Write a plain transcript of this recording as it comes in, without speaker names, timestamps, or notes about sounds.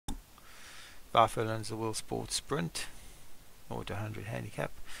5 furlongs the Will Sport Sprint, 0 to 100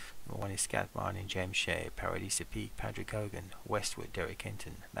 handicap. Number 1 is Scat Mine and James Shea, Paradisa Peak, Patrick Hogan, Westwood, Derek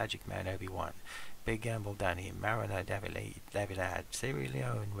Hinton, Magic Man Obi-Wan, Big Gamble Danny, Mariner Davilad, Sierra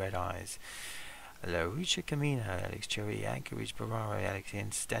Leone Red Eyes, La Rucha Camino, Alex Cherry, Anchorage Barara, Alex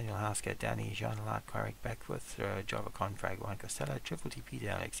Ince, Daniel Haskett, Danny, Jean Lat, Quarrick Beckworth, Java Confrag, Juan Costello, Triple T Peter,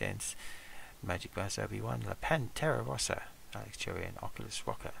 Alex Ince, Magic Bus Obi-Wan, La Pantera Rossa, Alex Cherry and Oculus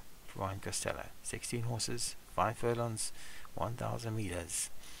Rocker, Ryan Costello. 16 horses, 5 furlongs, 1,000 meters.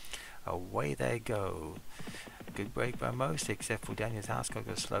 Away they go. Good break by most, except for Daniel's House. Got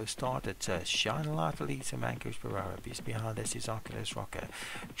a slow start. It's Shine a Light leads from Anchorage Barara. Just behind this is Oculus Rocker.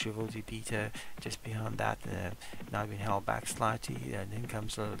 Triple to Peter. Just behind that, now been held back slightly. And then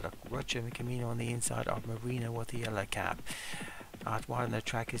comes Roger Camino on the inside of Marina with the yellow cap. Out wide on the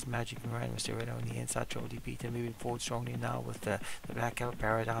track is Magic Moran with Serena on the inside. Triple D Peter moving forward strongly now with the Black Hill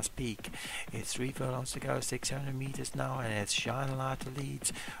Paradise Peak. It's 3 furlongs to go, 600 meters now, and it's Shine a Light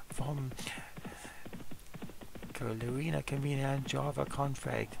leads from Lorena Camino and Java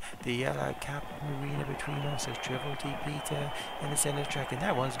Confrag. The yellow cap Marina between us is Triple T Peter in the center track, and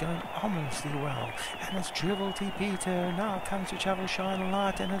that one's going ominously well. And it's Triple T Peter now comes to travel Shine a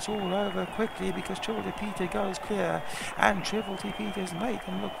Light, and it's all over quickly because Triple T Peter goes clear, and Triple T Peter's made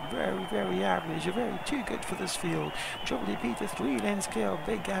them look very, very average, very too good for this field. Triple T Peter 3 lengths clear of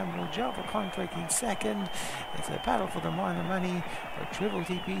Big Gamble, Java Confrag in second. It's a battle for the minor money, but Triple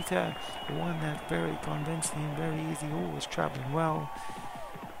T Peter won that very convincingly and very easy. Always travelling well,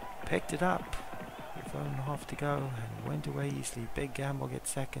 picked it up with 1.5 to go and went away easily. Big Gamble gets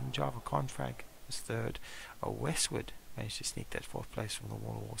second, Java Confrag was third. Westwood managed to sneak that 4th place from the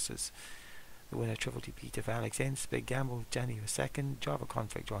Wall Horses. The winner Triple T Peter for Alex Ince, Big Gamble Danny was second, Java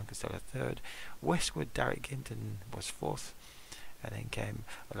Confrag John Costello third, Westwood Derek Hinton was 4th, and then came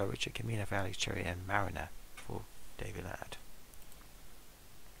La Richa Camino for Alex Cherry and Mariner for David Ladd.